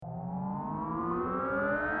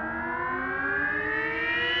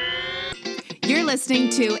listening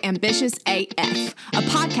to Ambitious AF, a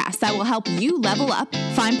podcast that will help you level up,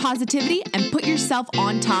 find positivity, and put yourself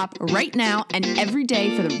on top right now and every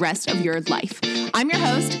day for the rest of your life. I'm your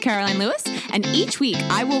host, Caroline Lewis, and each week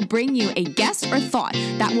I will bring you a guest or thought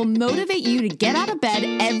that will motivate you to get out of bed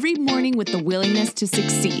every morning with the willingness to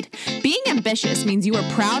succeed. Being ambitious means you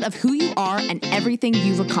are proud of who you are and everything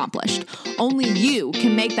you've accomplished. Only you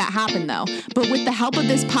can make that happen, though. But with the help of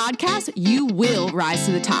this podcast, you will rise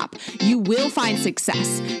to the top. You will find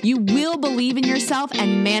success. You will believe in yourself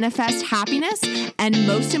and manifest happiness. And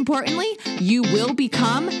most importantly, you will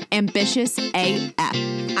become ambitious AF.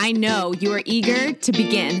 I know you are eager to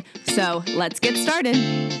begin, so let's get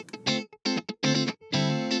started.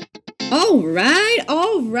 All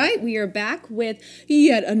right. We are back with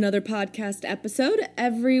yet another podcast episode.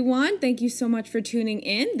 Everyone, thank you so much for tuning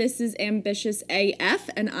in. This is Ambitious AF,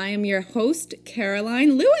 and I am your host,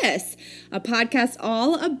 Caroline Lewis, a podcast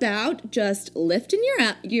all about just lifting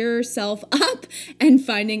yourself up and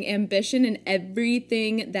finding ambition in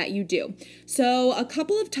everything that you do. So a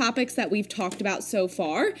couple of topics that we've talked about so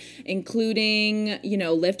far, including,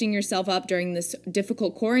 lifting yourself up during this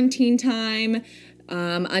difficult quarantine time,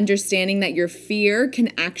 understanding that your fear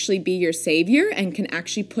can actually be your savior and can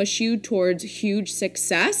actually push you towards huge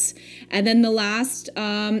success. And then the last,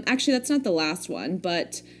 actually that's not the last one,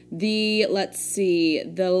 but the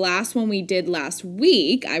last one we did last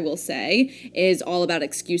week, I will say, is all about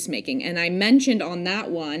excuse making. And I mentioned on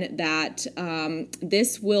that one that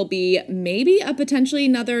this will be maybe a potentially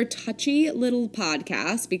another touchy little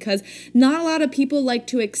podcast because not a lot of people like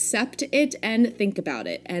to accept it and think about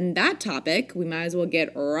it. And that topic, we might as well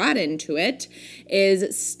get right into it,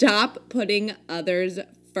 is stop putting others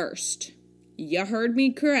first. You heard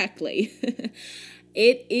me correctly.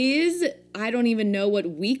 It is, I don't even know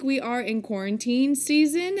what week we are in quarantine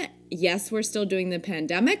season. Yes, we're still doing the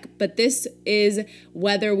pandemic, but this is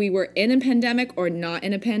whether we were in a pandemic or not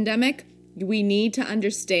in a pandemic. We need to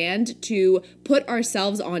understand to put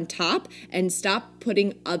ourselves on top and stop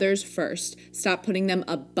putting others first. Stop putting them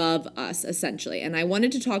above us, essentially. And I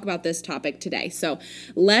wanted to talk about this topic today. So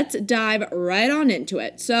let's dive right on into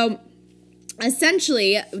it. So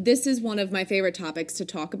essentially, this is one of my favorite topics to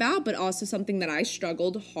talk about, but also something that I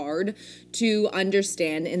struggled hard to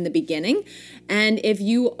understand in the beginning. And if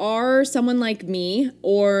you are someone like me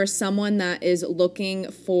or someone that is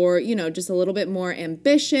looking for, just a little bit more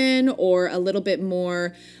ambition or a little bit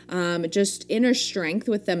more just inner strength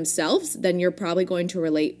with themselves, then you're probably going to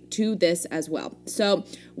relate to this as well. So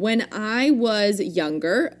when I was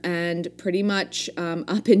younger and pretty much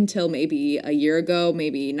up until maybe a year ago,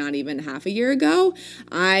 maybe not even half a year ago,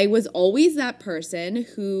 I was always that person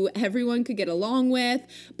who everyone could get along with,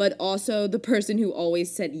 but also the person who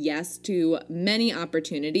always said yes to many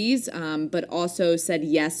opportunities, but also said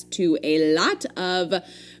yes to a lot of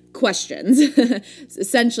questions.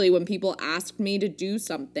 Essentially, when people asked me to do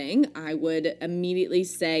something, I would immediately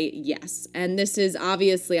say yes. And this is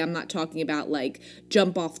obviously, I'm not talking about like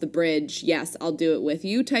jump off the bridge, yes, I'll do it with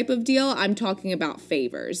you type of deal. I'm talking about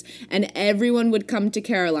favors. And everyone would come to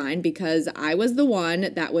Caroline because I was the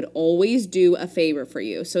one that would always do a favor for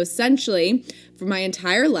you. So essentially, for my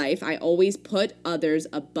entire life, I always put others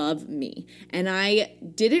above me. And I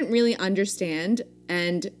didn't really understand,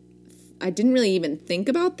 and I didn't really even think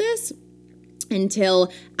about this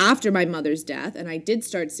until after my mother's death, and I did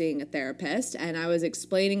start seeing a therapist, and I was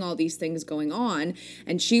explaining all these things going on,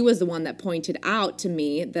 and she was the one that pointed out to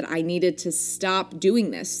me that I needed to stop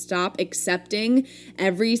doing this, stop accepting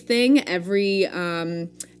everything, every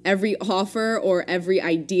offer or every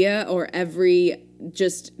idea or every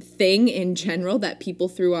just thing in general that people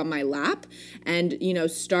threw on my lap and,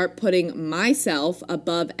 start putting myself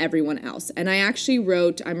above everyone else. And I actually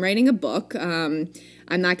I'm writing a book. I'm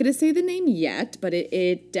not going to say the name yet, but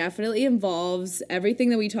it definitely involves everything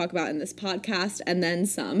that we talk about in this podcast and then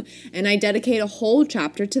some. And I dedicate a whole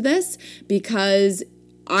chapter to this because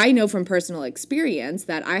I know from personal experience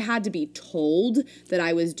that I had to be told that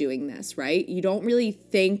I was doing this, right? You don't really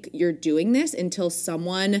think you're doing this until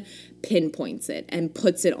someone pinpoints it and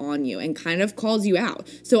puts it on you and kind of calls you out.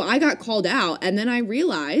 So I got called out, and then I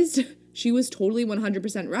realized she was totally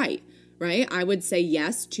 100% right. Right? I would say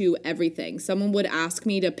yes to everything. Someone would ask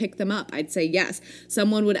me to pick them up. I'd say yes.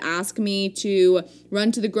 Someone would ask me to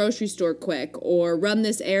run to the grocery store quick or run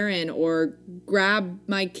this errand or grab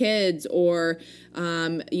my kids or,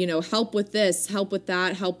 help with this, help with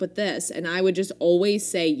that, help with this. And I would just always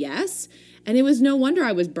say yes. And it was no wonder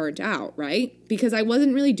I was burnt out, right? Because I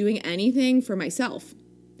wasn't really doing anything for myself.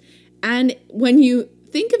 And when you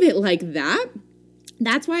think of it like that,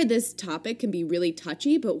 That's why this topic can be really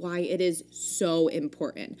touchy, but why it is so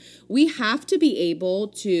important. We have to be able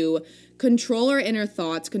to control our inner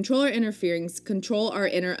thoughts, control our inner feelings, control our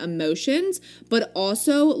inner emotions, but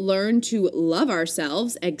also learn to love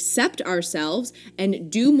ourselves, accept ourselves,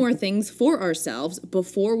 and do more things for ourselves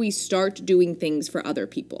before we start doing things for other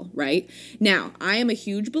people, right? Now, I am a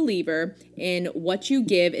huge believer in what you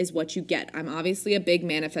give is what you get. I'm obviously a big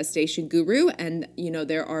manifestation guru, and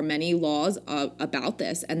there are many laws about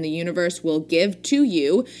this, and the universe will give to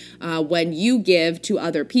you when you give to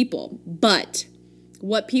other people. But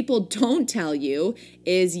what people don't tell you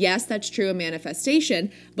is, yes, that's true in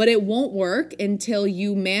manifestation, but it won't work until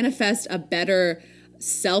you manifest a better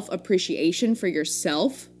self-appreciation for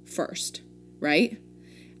yourself first, right?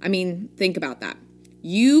 I mean, think about that.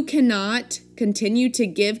 You cannot continue to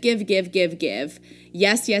give.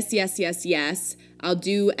 Yes, yes, yes, yes, yes. I'll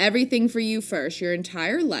do everything for you first your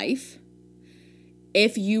entire life.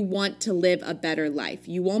 If you want to live a better life,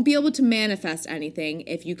 you won't be able to manifest anything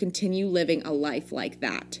if you continue living a life like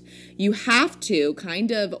that. You have to kind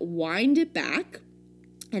of wind it back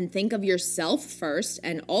and think of yourself first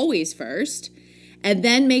and always first, and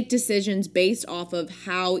then make decisions based off of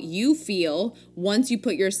how you feel once you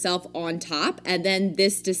put yourself on top, and then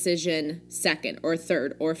this decision second or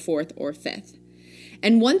third or fourth or fifth.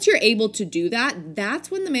 And once you're able to do that, that's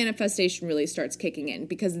when the manifestation really starts kicking in,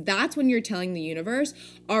 because that's when you're telling the universe,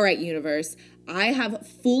 all right, universe, I have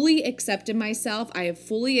fully accepted myself. I have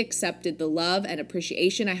fully accepted the love and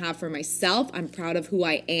appreciation I have for myself. I'm proud of who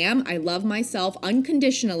I am. I love myself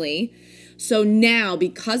unconditionally. So now,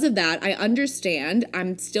 because of that, I understand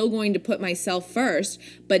I'm still going to put myself first,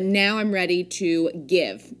 but now I'm ready to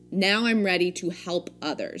give. Now I'm ready to help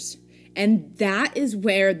others. And that is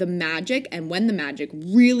where the magic and when the magic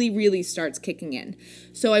really, really starts kicking in.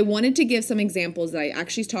 So I wanted to give some examples that I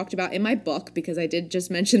actually talked about in my book, because I did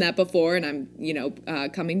just mention that before, and I'm,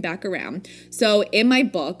 coming back around. So in my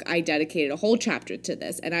book, I dedicated a whole chapter to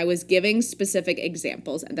this, and I was giving specific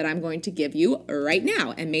examples that I'm going to give you right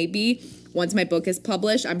now. And maybe once my book is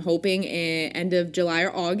published, I'm hoping end of July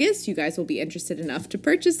or August, you guys will be interested enough to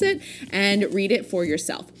purchase it and read it for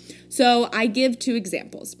yourself. So I give 2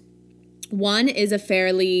 examples. One is a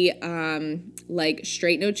fairly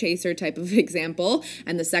straight no chaser type of example,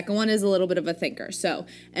 and the second one is a little bit of a thinker. So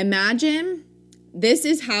imagine this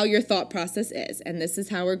is how your thought process is, and this is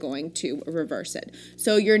how we're going to reverse it.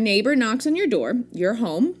 So your neighbor knocks on your door, you're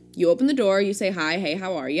home, you open the door, you say hi, hey,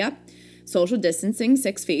 how are ya? Social distancing,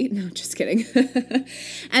 6 feet. No, just kidding.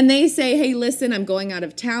 And they say, hey, listen, I'm going out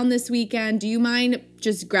of town this weekend. Do you mind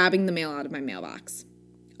just grabbing the mail out of my mailbox?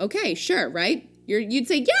 Okay, sure, right? You'd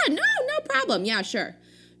say, yeah, no problem. Yeah, sure.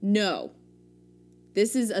 No.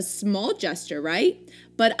 This is a small gesture, right?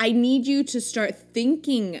 But I need you to start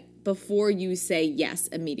thinking before you say yes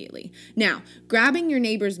immediately. Now, grabbing your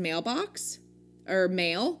neighbor's mailbox or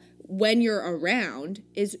mail when you're around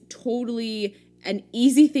is totally an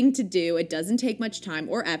easy thing to do. It doesn't take much time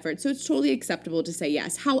or effort, so it's totally acceptable to say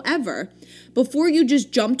yes. However, before you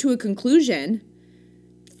just jump to a conclusion,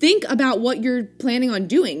 think about what you're planning on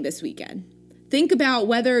doing this weekend. Think about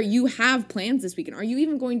whether you have plans this weekend. Are you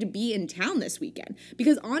even going to be in town this weekend?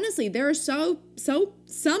 Because honestly, there are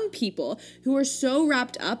some people who are so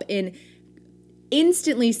wrapped up in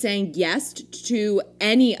instantly saying yes to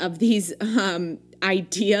any of these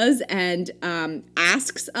ideas and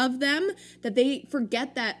asks of them that they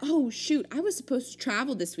forget that, oh shoot, I was supposed to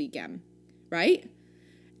travel this weekend, right?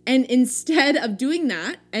 And instead of doing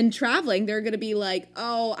that and traveling, they're going to be like,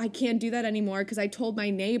 oh, I can't do that anymore because I told my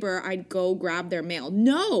neighbor I'd go grab their mail.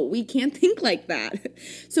 No, we can't think like that.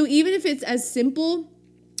 So even if it's as simple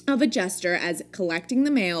of a gesture as collecting the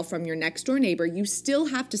mail from your next door neighbor, you still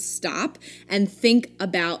have to stop and think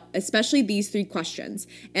about especially these 3 questions.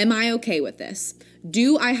 Am I okay with this?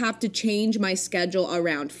 Do I have to change my schedule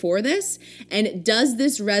around for this? And does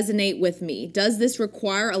this resonate with me? Does this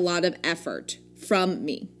require a lot of effort from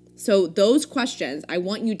me? So those questions I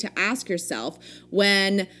want you to ask yourself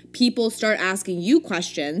when people start asking you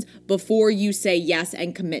questions before you say yes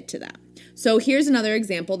and commit to them. So here's another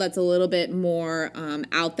example that's a little bit more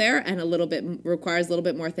out there and requires a little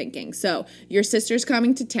bit more thinking. So your sister's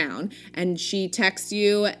coming to town and she texts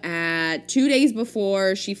you at 2 days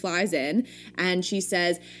before she flies in, and she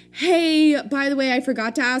says, hey, by the way, I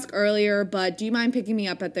forgot to ask earlier, but do you mind picking me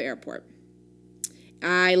up at the airport?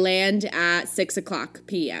 I land at 6:00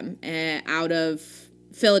 p.m. Out of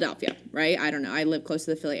Philadelphia, right? I don't know. I live close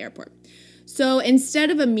to the Philly airport. So instead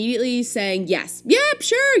of immediately saying, yes, yep,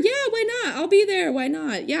 sure, yeah, why not? I'll be there. Why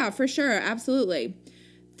not? Yeah, for sure. Absolutely.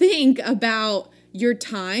 Think about your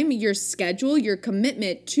time, your schedule, your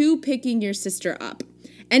commitment to picking your sister up.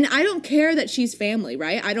 And I don't care that she's family,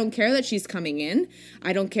 right? I don't care that she's coming in.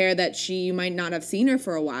 I don't care that you might not have seen her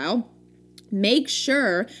for a while. Make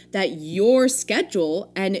sure that your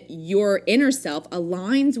schedule and your inner self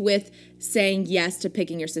aligns with saying yes to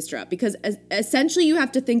picking your sister up, because essentially you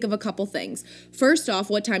have to think of a couple things. First off,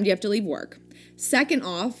 what time do you have to leave work? Second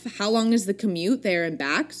off, how long is the commute there and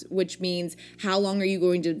back, which means how long are you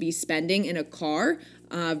going to be spending in a car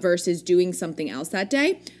versus doing something else that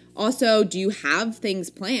day? Also, do you have things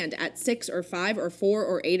planned at 6 or 5 or 4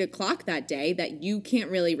 or 8 o'clock that day that you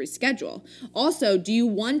can't really reschedule? Also, do you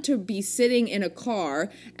want to be sitting in a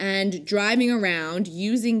car and driving around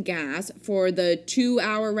using gas for the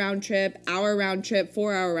 2-hour round trip, hour round trip,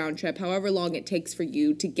 4-hour round trip, however long it takes for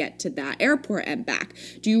you to get to that airport and back?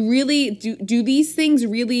 Do you really, do these things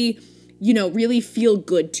really feel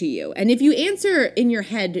good to you? And if you answer in your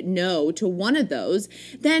head no to one of those,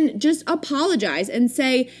 then just apologize and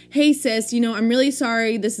say, hey sis, I'm really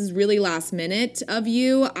sorry. This is really last minute of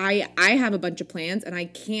you. I have a bunch of plans and I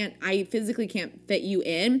physically can't fit you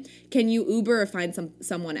in. Can you Uber or find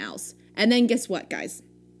someone else? And then guess what, guys?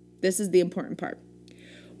 This is the important part.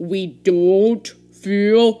 We don't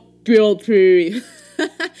feel guilty.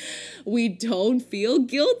 We don't feel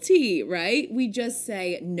guilty, right? We just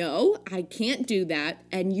say, no, I can't do that,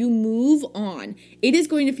 and you move on. It is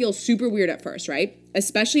going to feel super weird at first, right?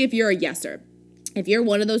 Especially if you're a yeser. If you're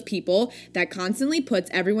one of those people that constantly puts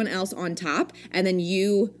everyone else on top and then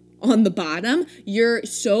you on the bottom, you're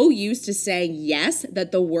so used to saying yes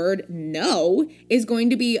that the word no is going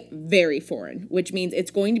to be very foreign, which means it's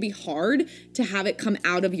going to be hard to have it come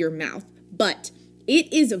out of your mouth. But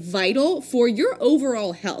it is vital for your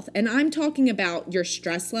overall health. And I'm talking about your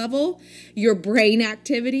stress level, your brain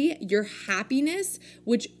activity, your happiness,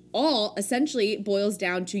 which all essentially boils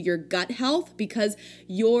down to your gut health, because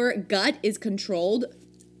your gut is controlled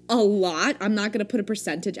a lot. I'm not going to put a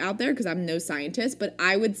percentage out there because I'm no scientist, but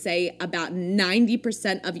I would say about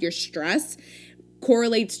 90% of your stress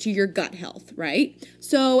correlates to your gut health, right?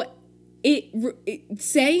 So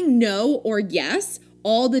saying no or yes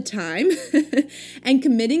all the time and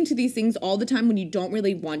committing to these things all the time when you don't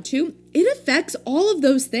really want to, it affects all of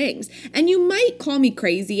those things. And you might call me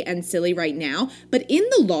crazy and silly right now, but in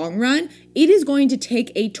the long run, it is going to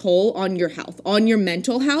take a toll on your health, on your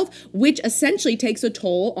mental health, which essentially takes a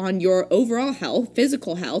toll on your overall health,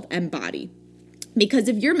 physical health, and body. Because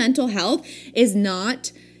if your mental health is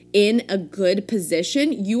not in a good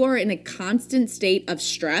position, you are in a constant state of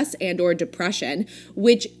stress and or depression,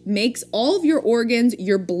 which makes all of your organs,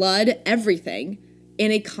 your blood, everything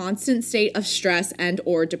in a constant state of stress and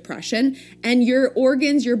or depression. And your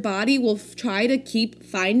organs, your body will try to keep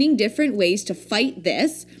finding different ways to fight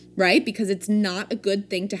this, right? Because it's not a good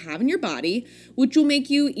thing to have in your body, which will make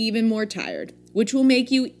you even more tired, which will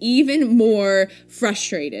make you even more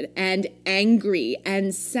frustrated and angry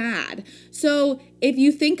and sad. So if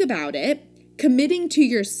you think about it, committing to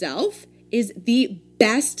yourself is the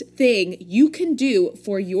best thing you can do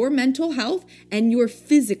for your mental health and your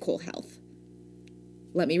physical health.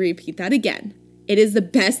 Let me repeat that again. It is the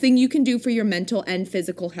best thing you can do for your mental and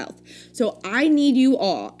physical health. So I need you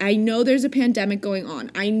all. I know there's a pandemic going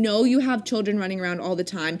on. I know you have children running around all the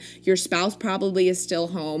time. Your spouse probably is still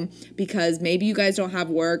home because maybe you guys don't have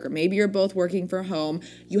work, or maybe you're both working from home.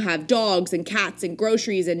 You have dogs and cats and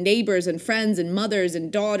groceries and neighbors and friends and mothers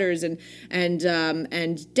and daughters and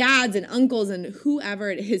dads and uncles and whoever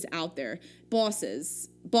it is out there. Bosses,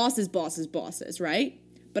 right?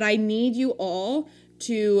 But I need you all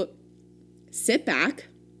to sit back,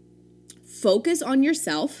 focus on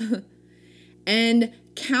yourself, and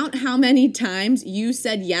count how many times you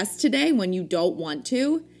said yes today when you don't want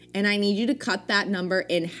to. And I need you to cut that number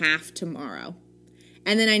in half tomorrow.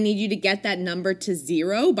 And then I need you to get that number to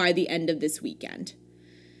 0 by the end of this weekend.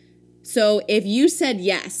 So if you said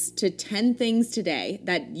yes to 10 things today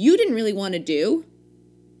that you didn't really want to do,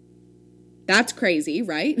 that's crazy,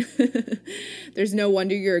 right? There's no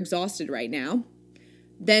wonder you're exhausted right now.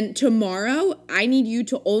 Then tomorrow, I need you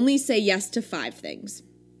to only say yes to 5 things.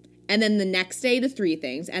 And then the next day to 3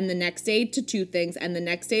 things, and the next day to 2 things, and the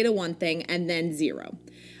next day to 1 thing, and then 0.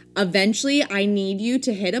 Eventually, I need you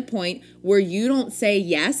to hit a point where you don't say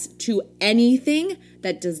yes to anything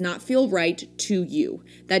that does not feel right to you,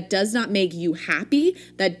 that does not make you happy,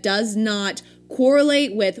 that does not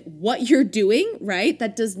correlate with what you're doing, right?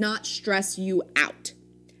 That does not stress you out.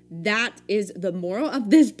 That is the moral of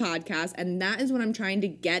this podcast, and that is what I'm trying to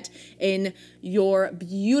get in your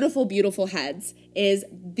beautiful, beautiful heads, is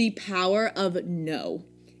the power of no.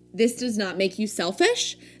 This does not make you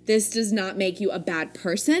selfish. This does not make you a bad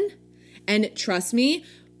person. And trust me,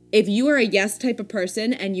 if you are a yes type of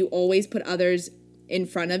person and you always put others in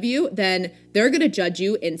front of you, then they're going to judge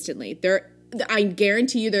you instantly. I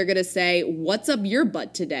guarantee you they're going to say, what's up your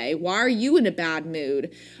butt today? Why are you in a bad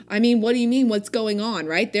mood? I mean, what do you mean? What's going on,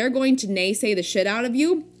 right? They're going to naysay the shit out of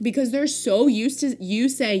you because they're so used to you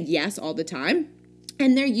saying yes all the time.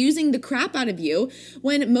 And they're using the crap out of you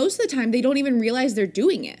when most of the time they don't even realize they're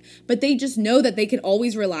doing it. But they just know that they can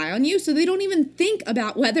always rely on you. So they don't even think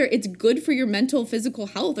about whether it's good for your mental, physical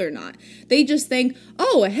health or not. They just think,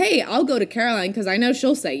 oh, hey, I'll go to Caroline because I know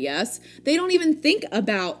she'll say yes. They don't even think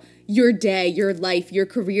about your day, your life, your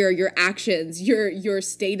career, your actions, your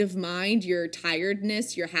state of mind, your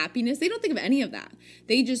tiredness, your happiness. They don't think of any of that.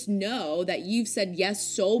 They just know that you've said yes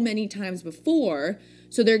so many times before,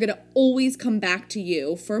 so they're going to always come back to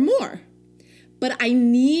you for more. But I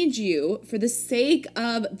need you, for the sake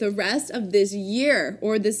of the rest of this year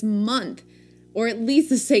or this month, or at least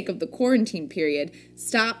the sake of the quarantine period,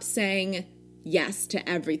 stop saying yes to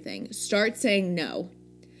everything. Start saying no.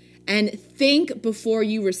 And think before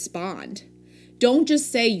you respond. Don't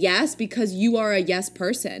just say yes because you are a yes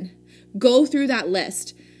person. Go through that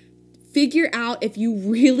list. Figure out if you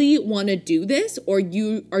really want to do this or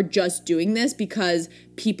you are just doing this because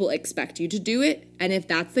people expect you to do it. And if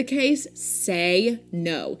that's the case, say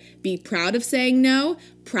no. Be proud of saying no.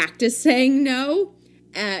 Practice saying no.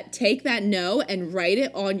 Take that no and write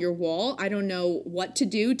it on your wall. I don't know what to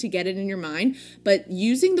do to get it in your mind, but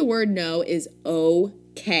using the word no is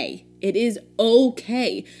okay. It is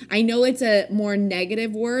okay. I know it's a more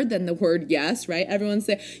negative word than the word yes, right? Everyone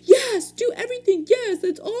say, yes, do everything. Yes,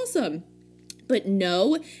 that's awesome. But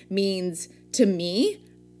no means, to me,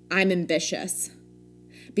 I'm ambitious.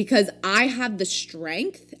 Because I have the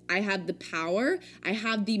strength, I have the power, I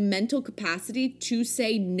have the mental capacity to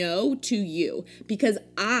say no to you. Because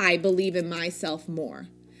I believe in myself more.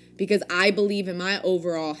 Because I believe in my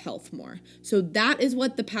overall health more. So that is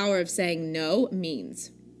what the power of saying no means.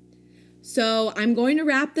 So I'm going to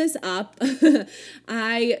wrap this up. Let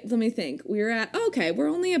me think. We're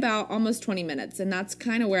only about almost 20 minutes, and that's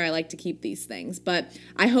kind of where I like to keep these things. But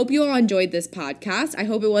I hope you all enjoyed this podcast. I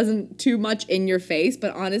hope it wasn't too much in your face,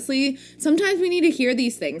 but honestly, sometimes we need to hear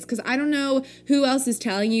these things because I don't know who else is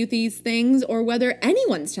telling you these things or whether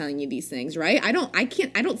anyone's telling you these things, right? I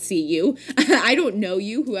don't see you. I don't know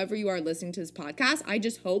you, whoever you are listening to this podcast. I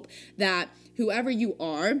just hope that whoever you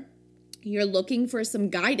are, you're looking for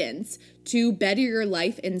some guidance to better your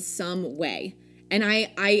life in some way. And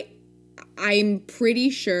I'm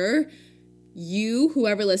pretty sure you,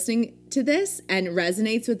 whoever listening to this and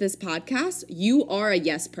resonates with this podcast, you are a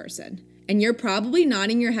yes person. And you're probably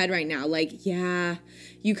nodding your head right now like, yeah,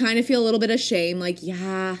 you kind of feel a little bit of shame, like,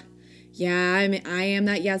 yeah, I am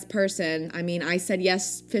that yes person. I mean, I said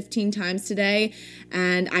yes 15 times today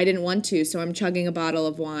and I didn't want to, so I'm chugging a bottle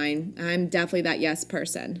of wine. I'm definitely that yes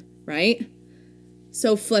person. Right?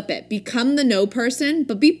 So flip it. Become the no person,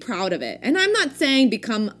 but be proud of it. And I'm not saying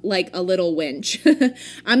become like a little winch.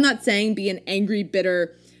 I'm not saying be an angry,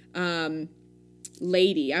 bitter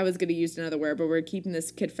lady. I was going to use another word, but we're keeping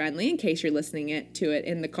this kid friendly in case you're listening to it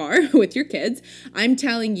in the car with your kids. I'm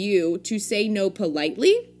telling you to say no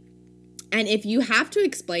politely. And if you have to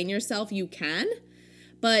explain yourself, you can.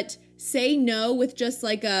 But say no with just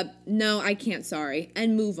like a, no, I can't, sorry,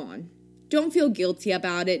 and move on. Don't feel guilty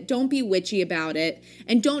about it. Don't be witchy about it.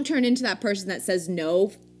 And don't turn into that person that says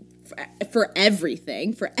no for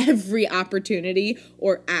everything, for every opportunity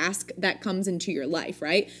or ask that comes into your life,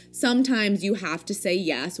 right? Sometimes you have to say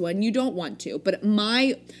yes when you don't want to. But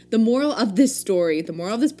the moral of this story, the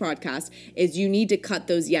moral of this podcast is you need to cut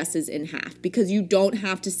those yeses in half because you don't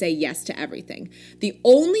have to say yes to everything. The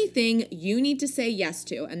only thing you need to say yes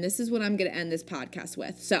to, and this is what I'm going to end this podcast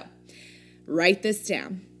with. So write this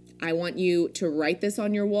down. I want you to write this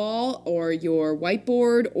on your wall or your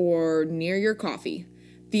whiteboard or near your coffee.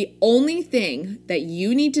 The only thing that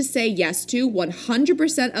you need to say yes to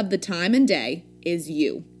 100% of the time and day is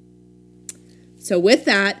you. So with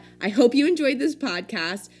that, I hope you enjoyed this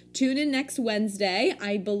podcast. Tune in next Wednesday.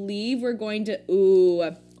 I believe we're going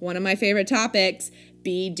to, one of my favorite topics,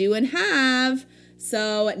 be, do, and have.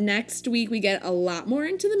 So next week we get a lot more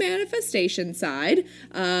into the manifestation side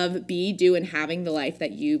of be, do, and having the life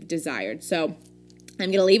that you've desired. So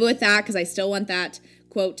I'm going to leave it with that because I still want that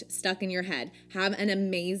quote stuck in your head. Have an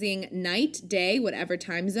amazing night, day, whatever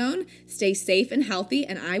time zone. Stay safe and healthy,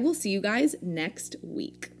 and I will see you guys next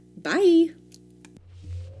week. Bye.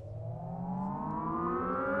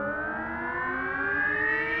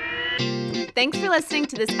 Thanks for listening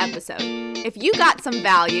to this episode. If you got some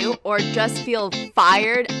value or just feel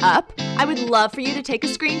fired up, I would love for you to take a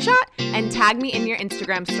screenshot and tag me in your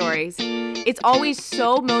Instagram stories. It's always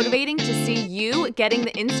so motivating to see you getting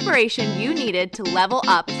the inspiration you needed to level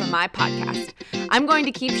up for my podcast. I'm going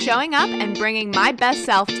to keep showing up and bringing my best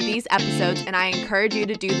self to these episodes, and I encourage you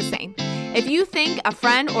to do the same. If you think a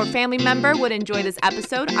friend or family member would enjoy this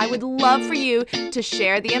episode, I would love for you to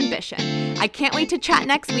share the ambition. I can't wait to chat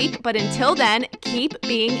next week, but until then, keep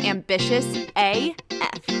being ambitious AF.